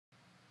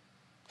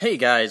Hey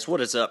guys,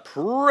 what is up?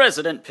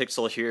 President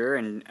Pixel here,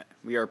 and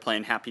we are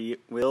playing Happy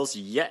Wheels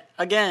yet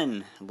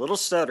again. A little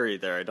stuttery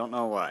there, I don't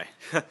know why.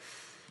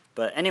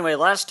 But anyway,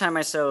 last time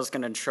I said I was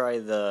going to try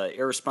the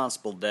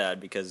Irresponsible Dad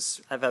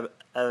because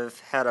I've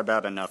had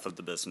about enough of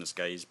the business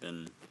guy. He's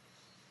been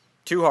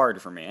too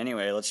hard for me.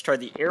 Anyway, let's try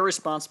the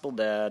Irresponsible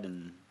Dad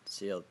and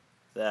see how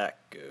that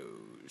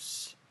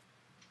goes.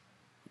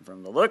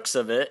 From the looks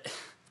of it,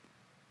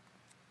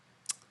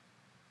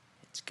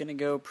 it's going to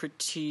go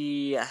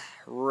pretty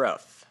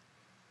rough.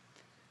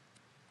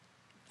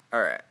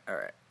 Alright.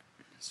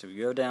 So we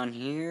go down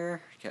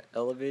here, got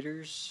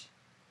elevators.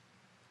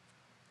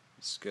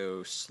 Let's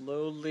go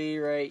slowly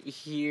right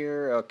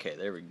here. Okay,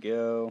 there we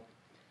go.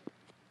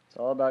 It's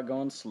all about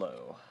going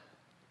slow.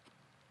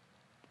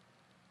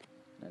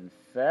 And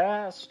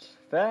fast.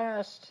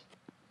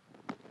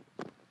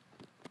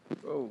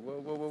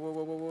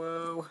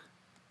 Whoa.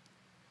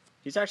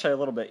 He's actually a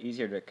little bit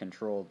easier to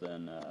control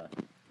than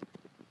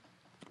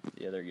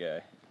the other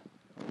guy.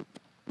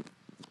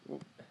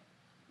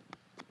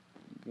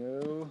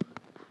 Go.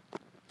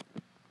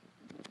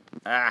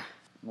 I'm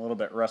a little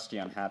bit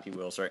rusty on Happy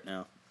Wheels right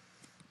now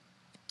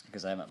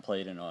because I haven't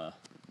played in a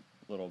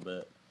little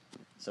bit.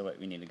 So wait,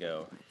 we need to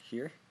go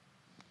here.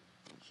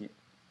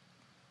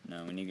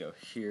 No, we need to go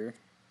here.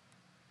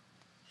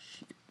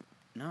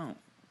 No.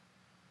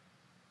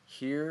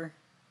 Here.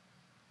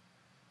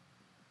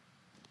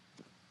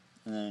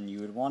 And then you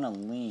would want to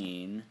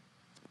lean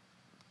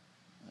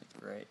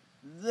like right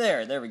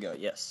there. There we go.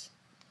 Yes.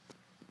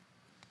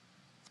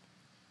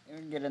 We're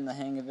getting the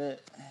hang of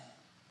it.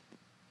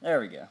 There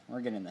we go.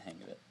 We're getting the hang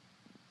of it.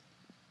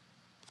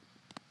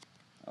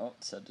 Oh, it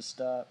said to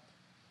stop.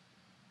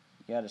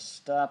 You gotta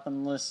stop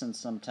and listen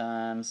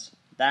sometimes.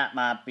 That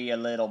might be a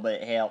little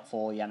bit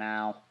helpful, you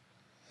know.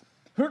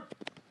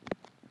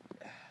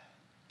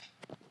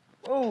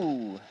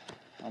 Oh!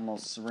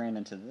 Almost ran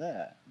into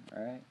that,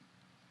 right?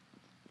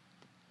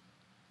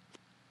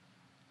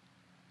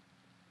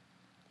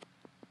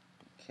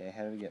 Okay,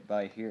 how do we get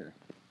by here?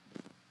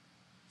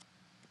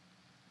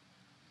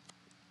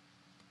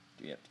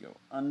 Do we have to go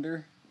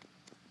under?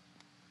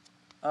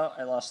 Oh,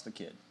 I lost the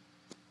kid.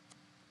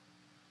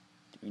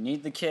 Do we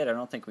need the kid? I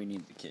don't think we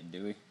need the kid,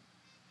 do we?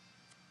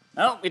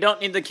 No, we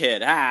don't need the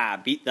kid.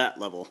 Beat that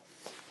level.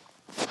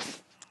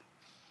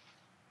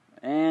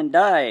 And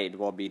died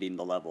while beating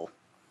the level.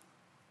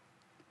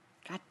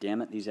 God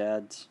damn it, these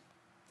ads.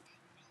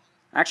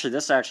 Actually,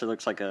 this actually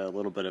looks like a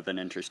little bit of an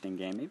interesting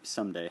game. Maybe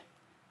someday.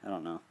 I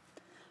don't know.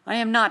 I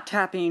am not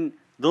tapping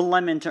the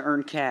lemon to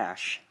earn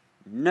cash.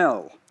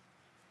 No.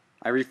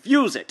 I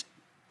refuse it.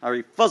 I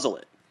refuzzle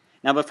it.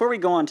 Now, before we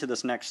go on to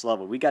this next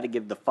level, we got to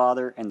give the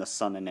father and the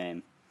son a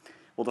name.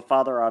 Well, the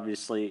father,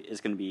 obviously,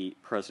 is going to be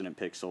President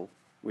Pixel,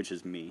 which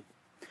is me.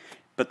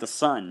 But the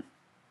son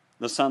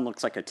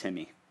looks like a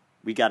Timmy.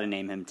 We got to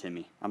name him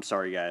Timmy. I'm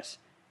sorry, guys.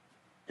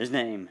 His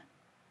name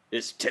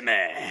is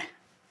Timmy.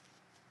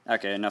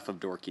 Okay, enough of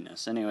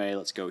dorkiness. Anyway,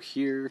 let's go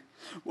here.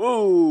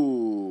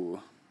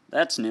 Whoa!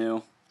 That's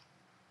new.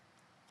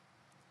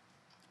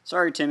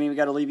 Sorry, Timmy, we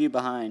got to leave you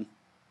behind.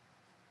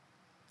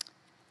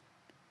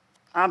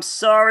 I'm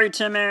sorry,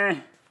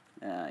 Timmy.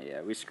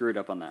 Yeah, we screwed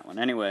up on that one.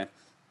 Anyway,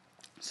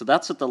 so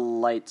that's what the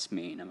lights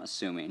mean, I'm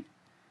assuming.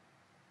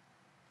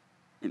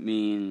 It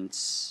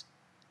means...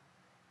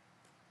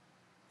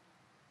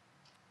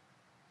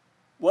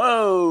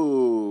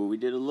 Whoa! We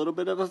did a little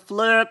bit of a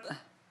flip.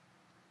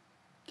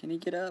 Can he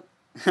get up?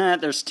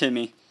 There's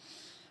Timmy.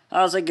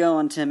 How's it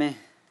going, Timmy?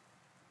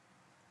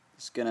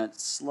 Just gonna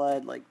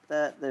slide like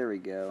that. There we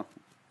go.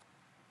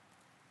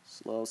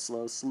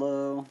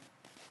 Slow.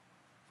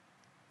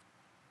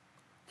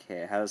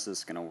 Okay, how's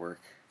this gonna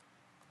work?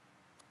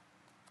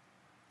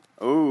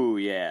 Oh,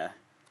 yeah.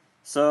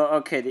 So,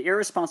 okay, the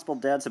Irresponsible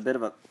Dad's a bit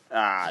of a...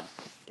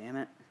 damn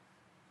it.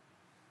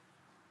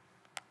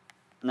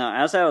 No,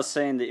 as I was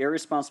saying, the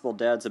Irresponsible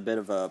Dad's a bit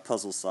of a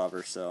puzzle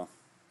solver, so...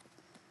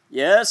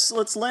 Yes,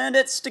 let's land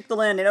it! Stick the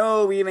landing!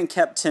 Oh, we even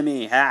kept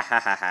Timmy!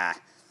 Ha.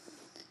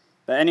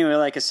 But anyway,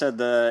 like I said,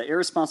 the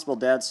Irresponsible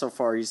Dad so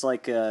far, he's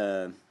like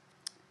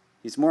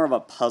he's more of a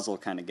puzzle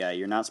kind of guy.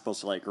 You're not supposed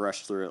to, like,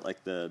 rush through it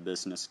like the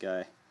business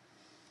guy.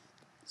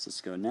 So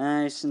let's go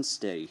nice and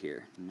steady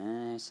here.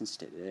 Nice and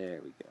steady. There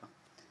we go.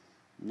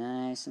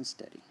 Nice and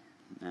steady.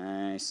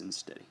 Nice and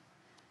steady.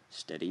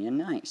 Steady and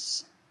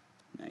nice.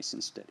 Nice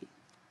and steady.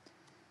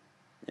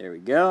 There we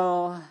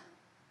go.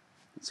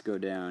 Let's go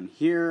down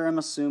here, I'm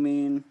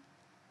assuming.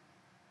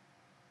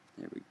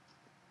 There we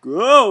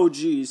go. Oh,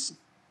 jeez.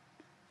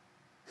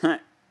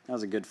 That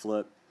was a good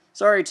flip.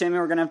 Sorry, Timmy,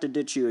 we're going to have to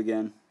ditch you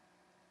again.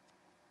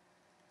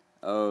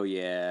 Oh,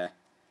 yeah.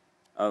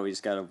 Oh, he's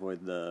got to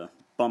avoid the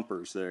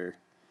bumpers there.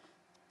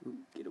 Ooh,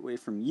 get away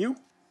from you.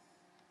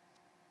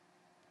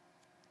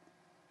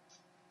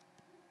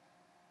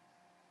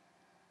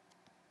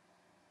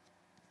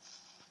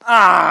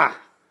 And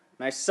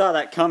I saw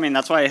that coming.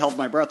 That's why I held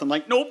my breath. I'm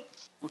like, nope.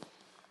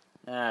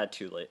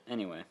 Too late.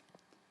 Anyway.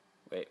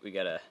 Wait, we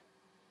gotta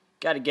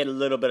get a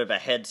little bit of a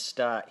head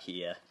start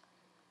here.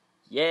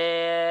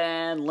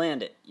 Yeah,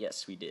 land it.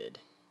 Yes, we did.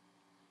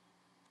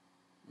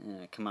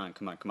 Come on.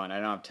 I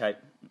don't have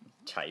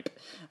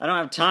I don't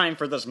have time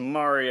for this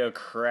Mario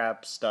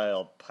crap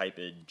style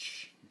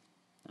pipage.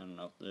 I don't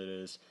know what it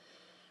is.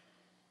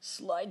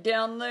 Slide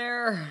down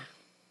there.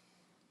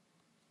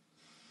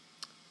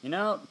 You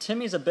know,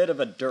 Timmy's a bit of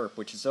a derp,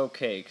 which is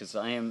okay, because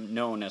I am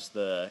known as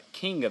the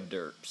king of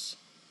derps.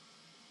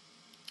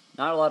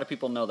 Not a lot of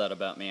people know that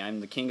about me. I'm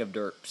the king of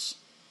derps.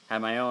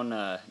 Have my own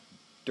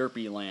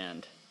derpy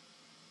land.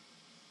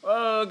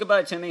 Oh,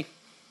 goodbye, Timmy.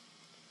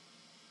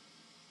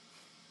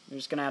 You're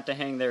just gonna have to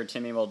hang there,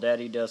 Timmy, while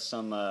Daddy does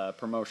some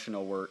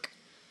promotional work.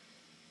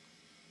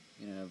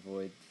 Gonna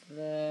avoid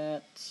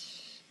that.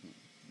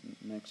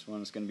 Next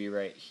one's gonna be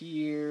right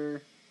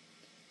here.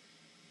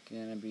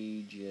 Gonna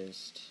be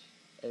just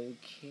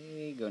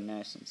okay. Go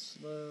nice and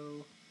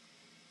slow.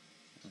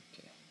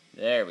 Okay,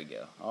 there we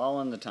go. All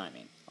in the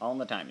timing. All in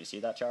the timing. You see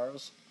that,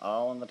 Charles?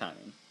 All in the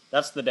timing.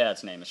 That's the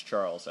dad's name. Is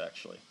Charles,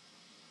 actually.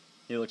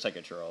 He looks like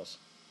a Charles.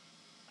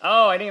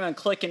 Oh, I didn't even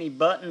click any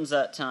buttons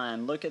that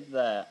time. Look at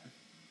that.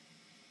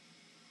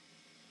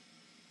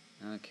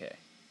 Okay.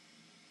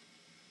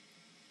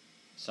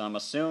 So I'm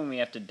assuming we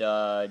have to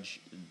dodge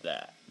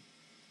that.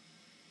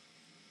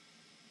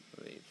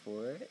 Wait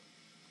for it.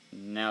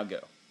 Now go.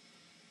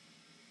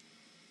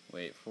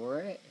 Wait for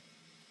it.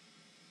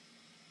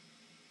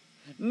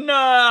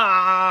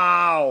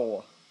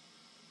 No!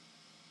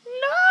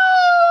 No!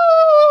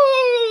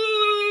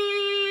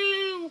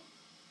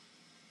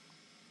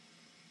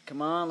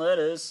 Come on, let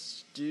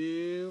us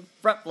do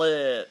front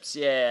flips.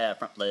 Yeah,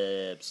 front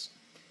flips.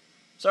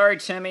 Sorry,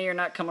 Timmy, you're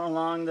not coming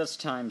along this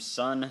time,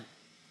 son.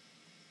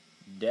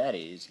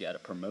 Daddy's got a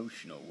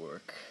promotional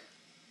work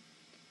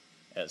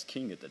as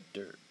king of the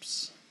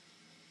derps.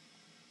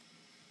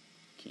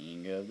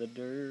 King of the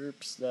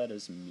derps, that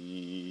is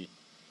me.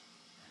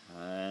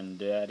 And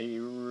Daddy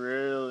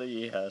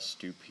really has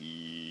to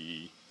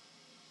pee.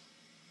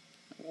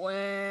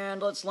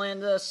 And let's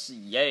land this.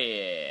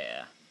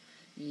 Yeah.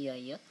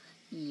 Yeah.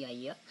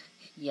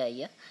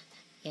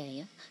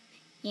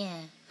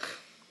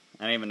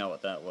 I don't even know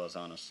what that was,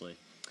 honestly.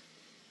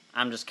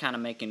 I'm just kind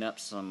of making up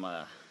some,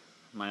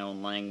 my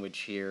own language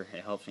here.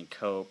 It helps me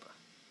cope.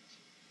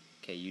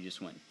 Okay, you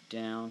just went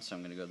down, so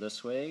I'm going to go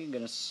this way. I'm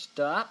going to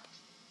stop.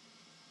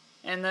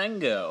 And then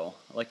go.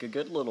 Like a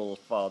good little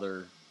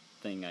father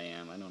thing I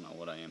am. I don't know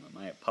what I am. Am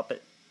I a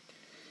puppet?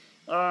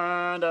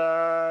 And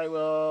I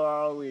will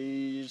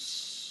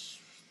always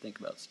think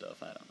about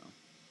stuff. I don't know.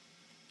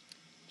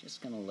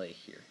 Just going to lay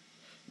here.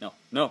 No.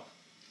 No!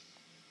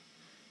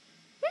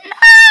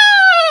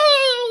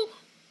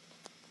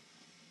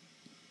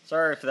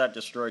 Sorry if that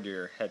destroyed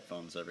your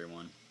headphones,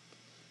 everyone.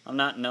 I'm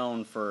not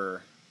known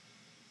for...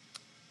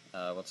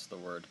 what's the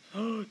word?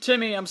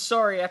 Timmy, I'm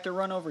sorry, I have to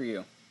run over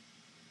you.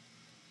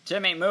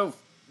 Timmy, move.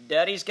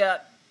 Daddy's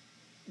got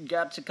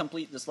to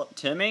complete this...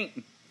 Timmy?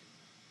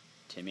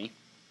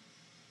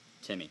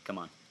 Timmy, come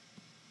on.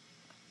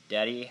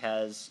 Daddy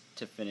has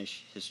to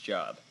finish his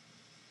job.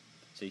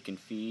 So you can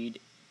feed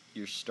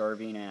your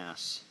starving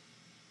ass.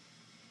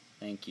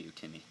 Thank you,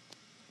 Timmy.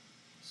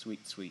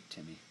 Sweet, sweet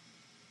Timmy.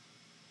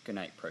 Good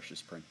night,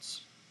 precious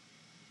prince.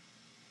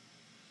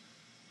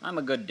 I'm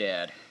a good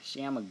dad.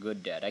 See, I'm a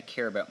good dad. I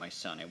care about my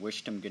son. I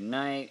wished him good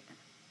night,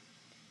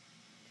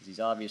 because he's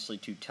obviously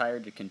too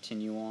tired to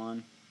continue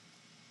on.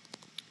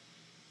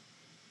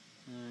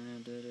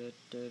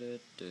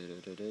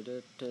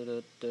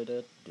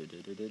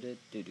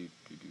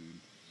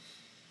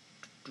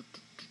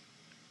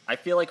 I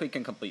feel like we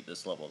can complete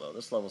this level, though.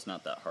 This level's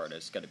not that hard. I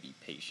just gotta be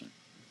patient.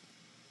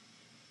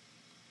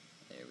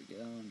 There we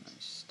go. Nice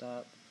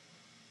stop.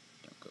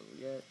 Don't go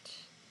yet.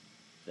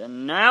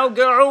 Then now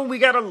go! We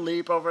gotta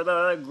leap over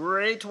the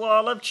Great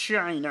Wall of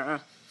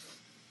China.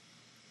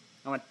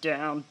 I went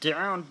down,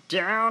 down,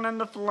 down, and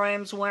the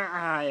flames went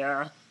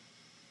higher.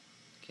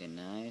 Okay,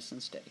 nice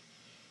and steady.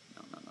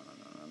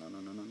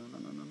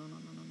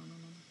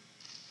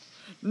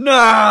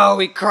 No. No!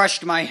 He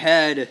crushed my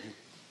head!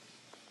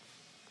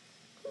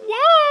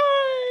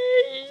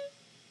 Why?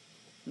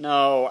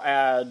 No,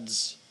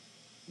 ads.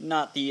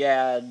 Not the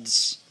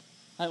ads.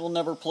 I will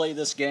never play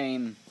this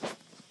game.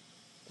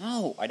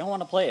 No, I don't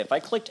want to play it. If I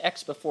clicked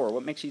X before,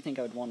 what makes you think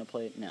I would want to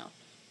play it now?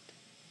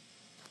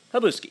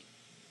 Habuski.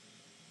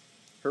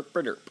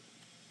 Herp-a-derp.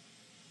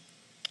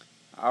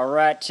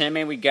 Alright,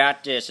 Timmy, we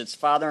got this. It's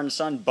father and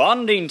son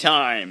bonding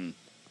time.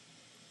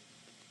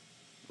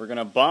 We're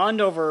gonna bond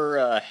over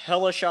a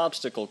hellish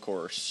obstacle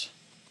course.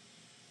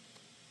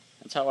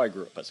 That's how I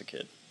grew up as a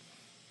kid.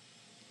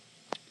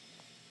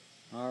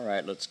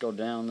 Alright, let's go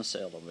down this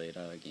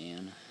elevator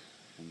again.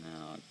 And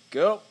now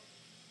go.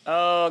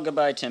 Oh,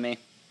 goodbye, Timmy.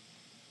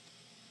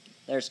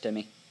 There's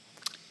Timmy.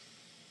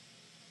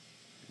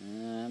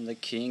 I'm the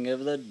king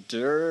of the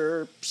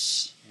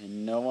derps,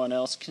 and no one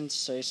else can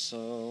say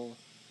so.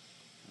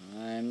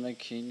 I'm the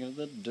king of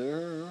the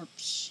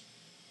derps.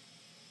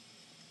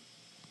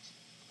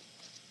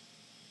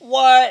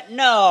 What?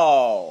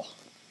 No!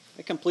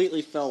 I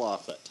completely fell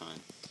off that time.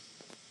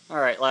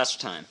 Alright,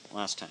 last time.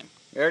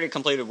 We already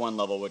completed one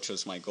level, which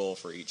was my goal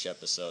for each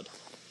episode.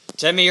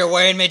 Timmy, you're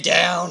weighing me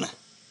down!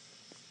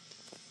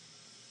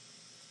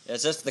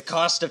 As if the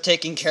cost of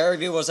taking care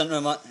of you wasn't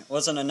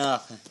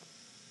enough.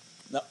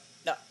 No,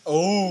 no.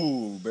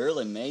 Oh,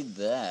 barely made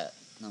that.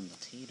 On the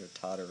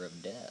teeter-totter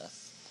of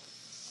death.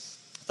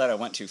 I thought I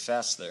went too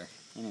fast there.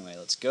 Anyway,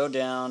 let's go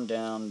down,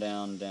 down,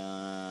 down,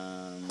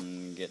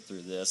 down. Get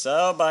through this.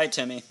 Oh, bye,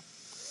 Timmy.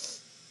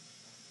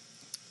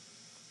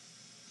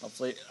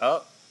 Hopefully...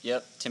 Oh,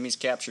 yep. Timmy's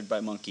captured by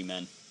monkey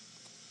men.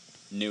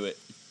 Knew it.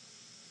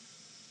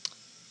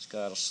 Just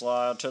gotta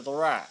slide to the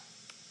right.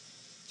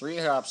 3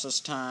 hops this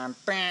time.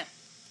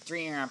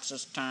 3 hops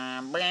this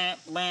time. Nice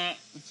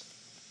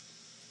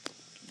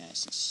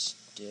and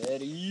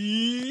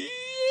steady.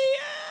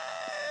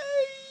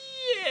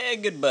 Yeah,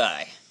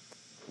 goodbye.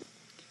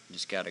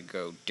 Just gotta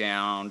go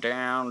down,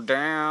 down,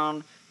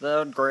 down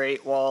the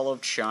Great Wall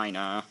of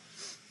China.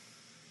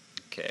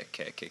 Okay.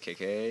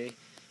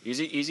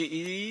 Easy, easy,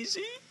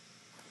 easy.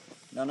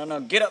 No.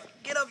 Get up,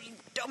 you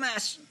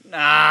dumbass.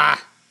 Nah.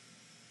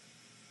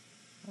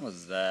 What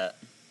was that?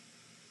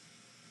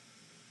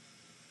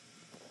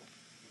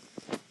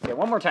 Okay,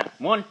 one more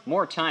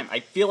time. I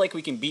feel like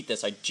we can beat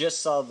this. I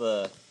just saw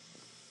the...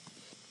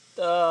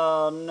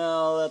 Oh,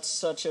 no, that's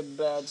such a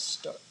bad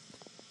start.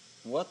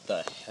 What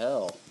the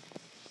hell?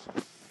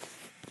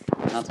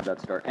 That's a bad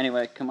start.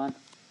 Anyway, come on.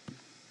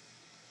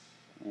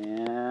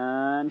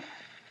 And...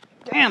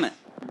 Damn it!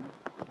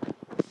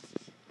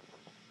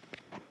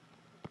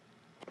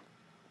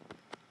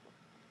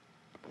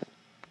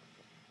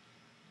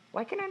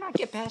 Why can I not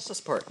get past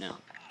this part now?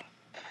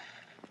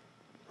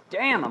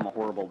 Damn, I'm a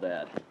horrible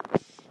dad.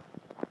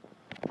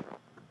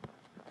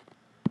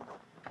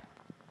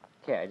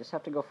 Okay, I just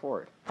have to go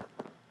forward.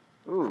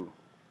 Ooh.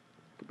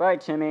 Goodbye,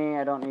 Timmy.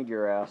 I don't need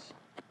your ass.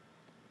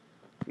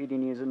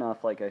 Feeding you's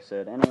enough, like I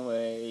said.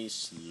 Anyway,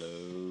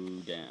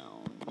 slow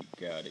down. We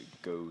gotta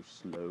go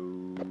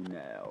slow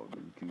now.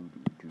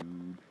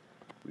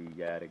 We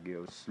gotta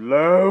go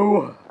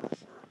slow.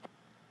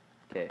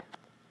 Okay.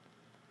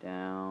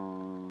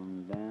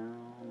 Down,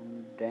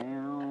 down,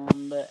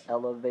 down the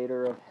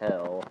elevator of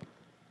hell.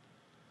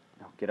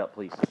 No, get up,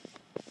 please.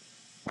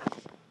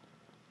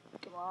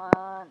 Come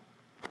on.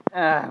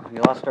 Ah, we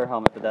lost our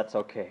helmet, but that's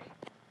okay.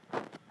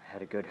 I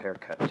had a good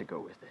haircut to go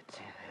with it.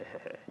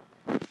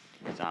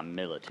 Because I'm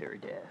military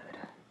dad.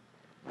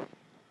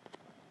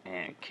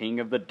 And king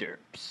of the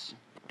derps.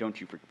 Don't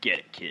you forget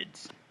it,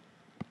 kids.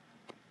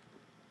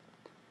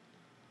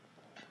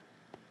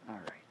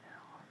 Alright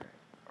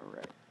now,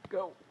 alright.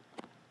 Go.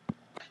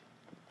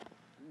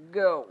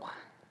 Go.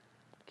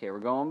 Okay, we're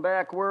going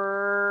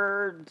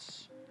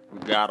backwards. We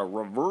gotta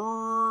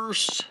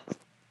reverse.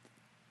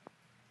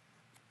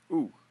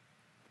 Ooh.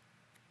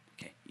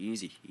 Okay,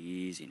 easy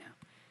now.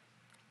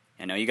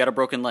 I know you got a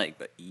broken leg,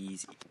 but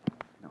easy.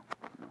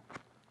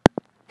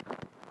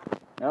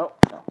 No.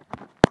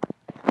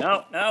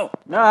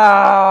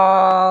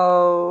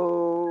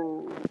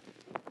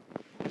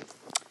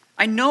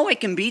 I know I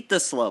can beat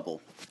this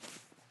level.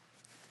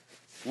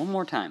 One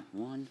more time.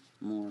 No.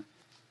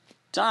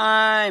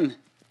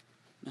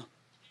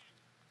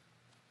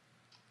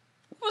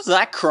 What was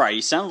that cry?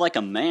 You sounded like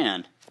a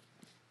man.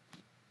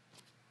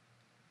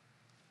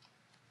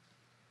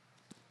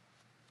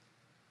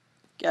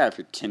 Get out of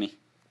here, Timmy.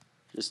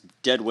 Just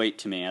dead weight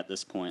to me at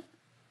this point.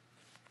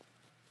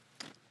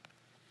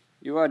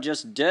 You are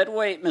just dead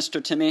weight,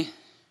 Mr. Timmy.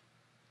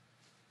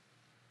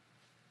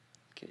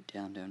 Okay,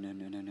 down.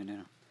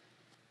 No.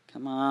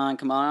 Come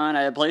on.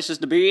 I have places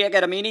to be. I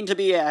got a meeting to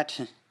be at.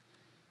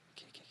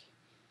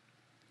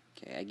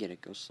 Okay, I get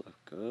it. Go slow.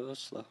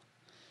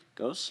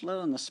 Go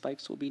slow, and the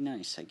spikes will be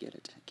nice. I get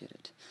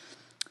it.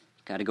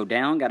 Gotta go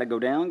down.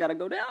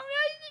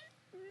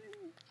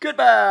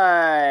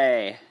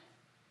 Goodbye.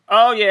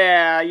 Oh,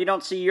 yeah, you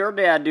don't see your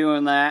dad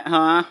doing that,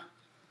 huh?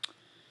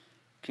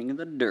 King of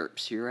the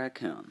derps, here I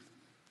come.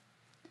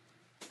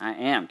 I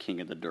am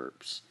king of the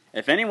derps.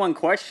 If anyone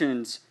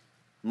questions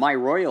my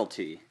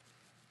royalty,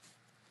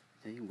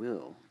 they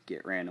will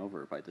get ran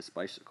over by this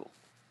bicycle.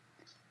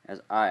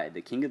 As I,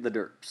 the king of the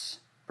derps,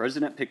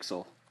 President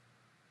Pixel,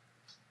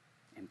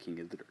 am king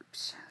of the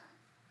derps.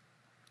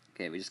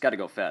 Okay, we just gotta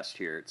go fast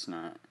here. It's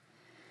not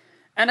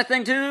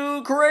anything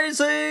too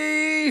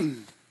crazy.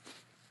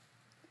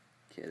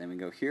 Okay, then we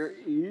go here.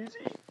 Easy.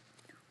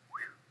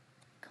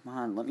 Come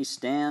on, let me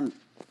stand.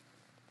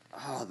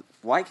 Oh,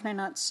 why can I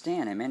not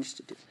stand? I managed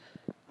to do...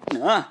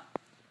 Well,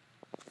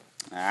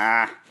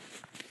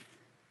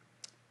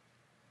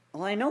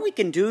 I know we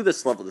can do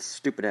this level, this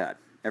stupid ad,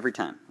 every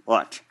time.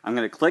 Watch. I'm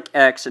going to click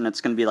X, and it's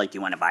going to be like, do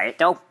you want to buy it,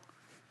 though?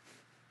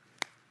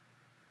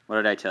 What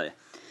did I tell you?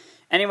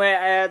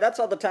 Anyway, that's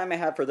all the time I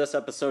have for this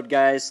episode,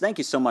 guys. Thank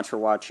you so much for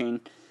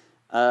watching.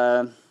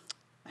 I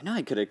know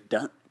I could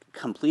have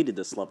completed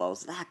this level. I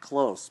was that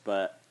close,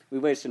 but we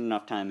wasted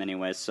enough time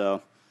anyway,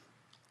 so...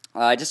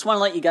 I just want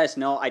to let you guys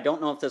know, I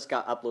don't know if this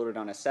got uploaded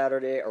on a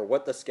Saturday or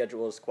what the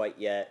schedule is quite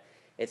yet.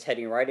 It's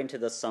heading right into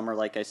the summer,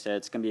 like I said.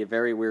 It's going to be a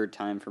very weird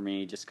time for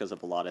me just because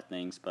of a lot of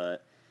things,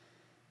 but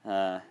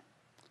don't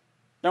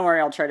worry,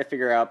 I'll try to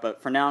figure out.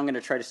 But for now, I'm going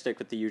to try to stick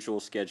with the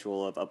usual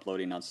schedule of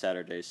uploading on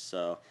Saturdays.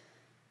 So,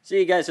 see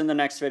you guys in the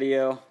next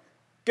video.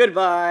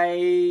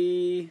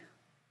 Goodbye!